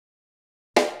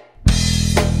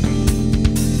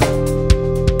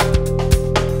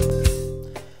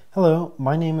Hello,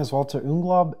 my name is Walter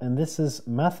Unglaub, and this is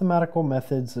Mathematical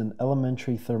Methods in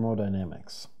Elementary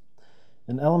Thermodynamics.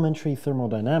 In elementary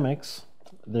thermodynamics,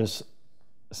 there's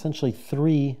essentially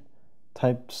three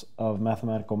types of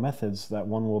mathematical methods that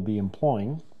one will be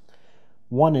employing.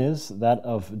 One is that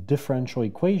of differential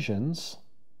equations,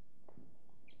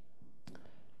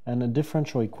 and a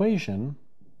differential equation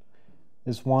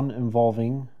is one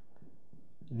involving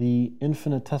the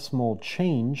infinitesimal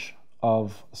change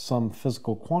of some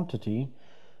physical quantity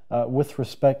with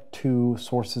respect to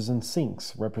sources and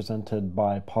sinks, represented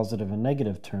by positive and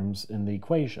negative terms in the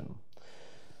equation.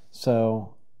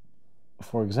 So,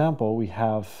 for example, we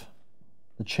have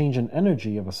the change in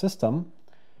energy of a system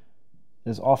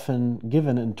is often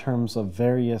given in terms of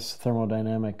various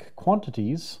thermodynamic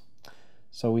quantities.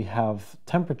 So we have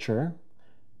temperature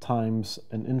times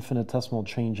an infinitesimal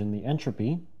change in the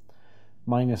entropy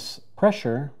minus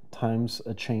pressure times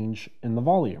a change in the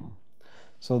volume.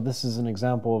 So this is an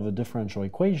example of a differential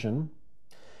equation.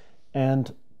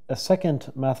 And a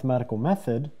second mathematical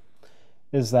method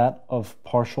is that of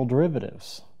partial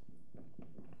derivatives.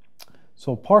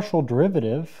 So partial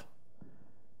derivative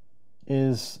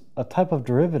is a type of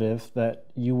derivative that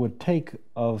you would take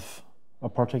of a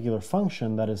particular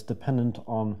function that is dependent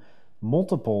on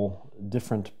multiple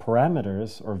different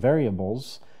parameters or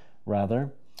variables,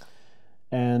 rather,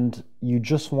 and you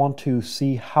just want to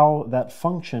see how that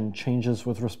function changes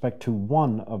with respect to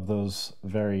one of those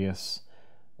various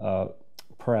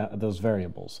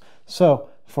variables. So,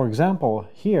 for example,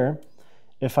 here,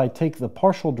 if I take the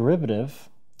partial derivative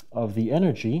of the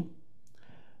energy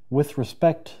with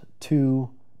respect to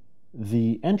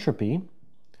the entropy,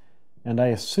 and I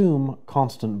assume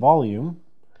constant volume,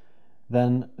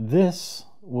 then this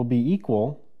will be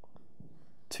equal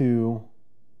to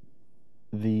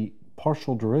the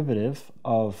partial derivative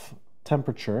of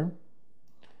temperature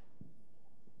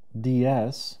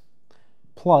ds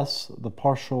plus the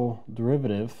partial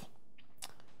derivative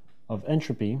of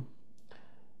entropy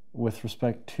with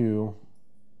respect to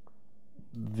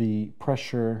the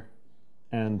pressure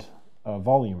and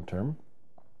volume term.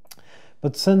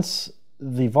 But since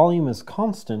the volume is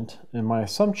constant in my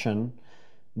assumption,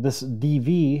 this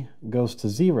dV goes to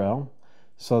 0,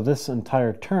 so this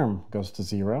entire term goes to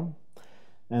 0.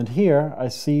 And here I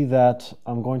see that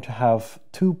I'm going to have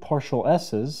two partial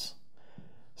s's,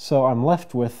 so I'm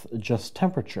left with just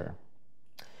temperature.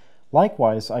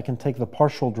 Likewise, I can take the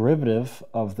partial derivative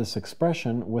of this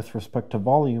expression with respect to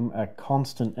volume at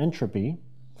constant entropy,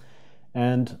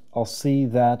 and I'll see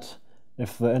that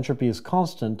if the entropy is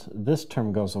constant, this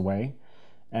term goes away,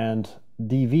 and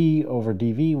dV over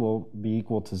dV will be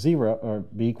equal to 0, or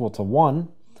be equal to 1,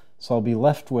 so I'll be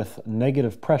left with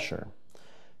negative pressure.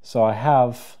 So I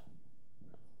have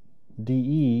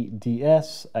dE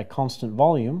ds at constant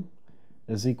volume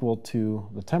is equal to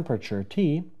the temperature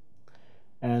T,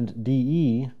 and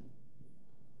dE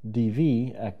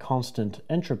dV at constant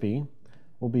entropy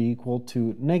will be equal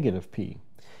to negative P.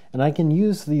 And I can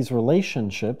use these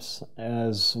relationships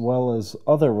as well as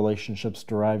other relationships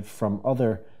derived from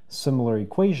other similar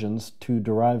equations to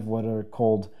derive what are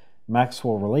called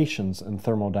Maxwell relations in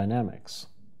thermodynamics.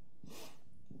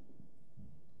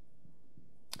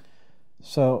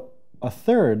 So a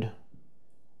third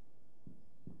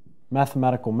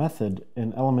mathematical method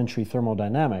in elementary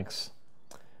thermodynamics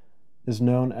is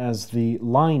known as the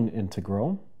line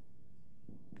integral.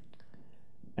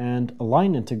 And a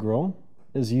line integral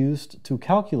is used to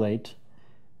calculate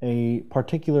a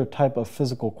particular type of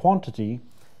physical quantity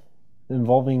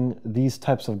involving these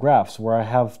types of graphs, where I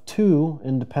have two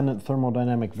independent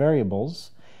thermodynamic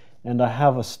variables, and I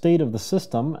have a state of the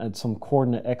system at some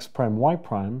coordinate x prime, y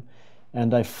prime,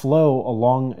 and I flow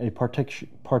along a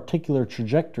particular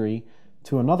trajectory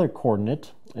to another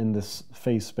coordinate in this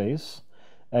phase space,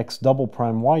 x double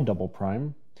prime, y double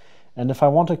prime. And if I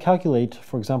want to calculate,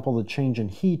 for example, the change in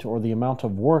heat or the amount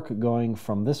of work going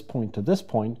from this point to this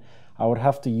point, I would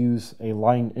have to use a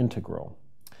line integral.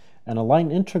 And a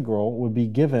line integral would be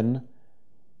given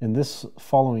in this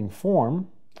following form.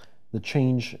 The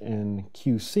change in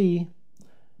QC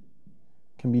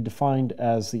can be defined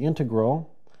as the integral,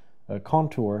 a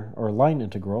contour or line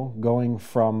integral, going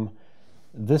from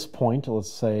this point,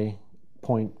 let's say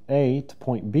point A to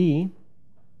point B.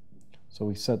 So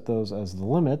we set those as the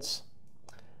limits,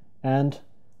 and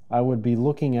I would be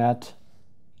looking at,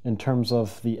 in terms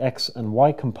of the x and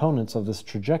y components of this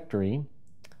trajectory,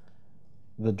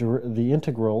 the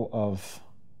integral of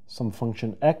some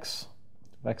function x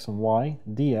and y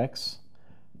dx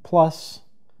plus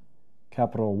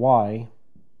capital Y,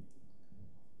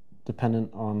 dependent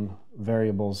on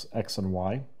variables x and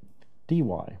y, dy.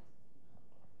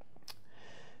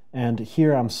 And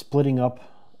here I'm splitting up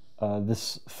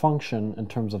this function in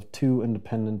terms of two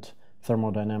independent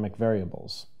thermodynamic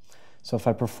variables. So if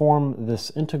I perform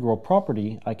this integral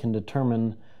property, I can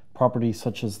determine properties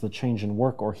such as the change in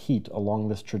work or heat along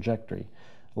this trajectory.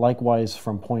 Likewise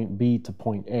from point B to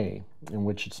point A, in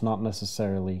which it's not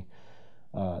necessarily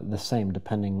the same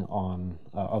depending on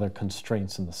other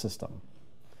constraints in the system.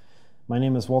 My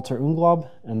name is Walter Unglaub,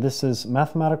 and this is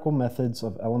Mathematical Methods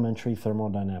of Elementary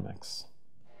Thermodynamics.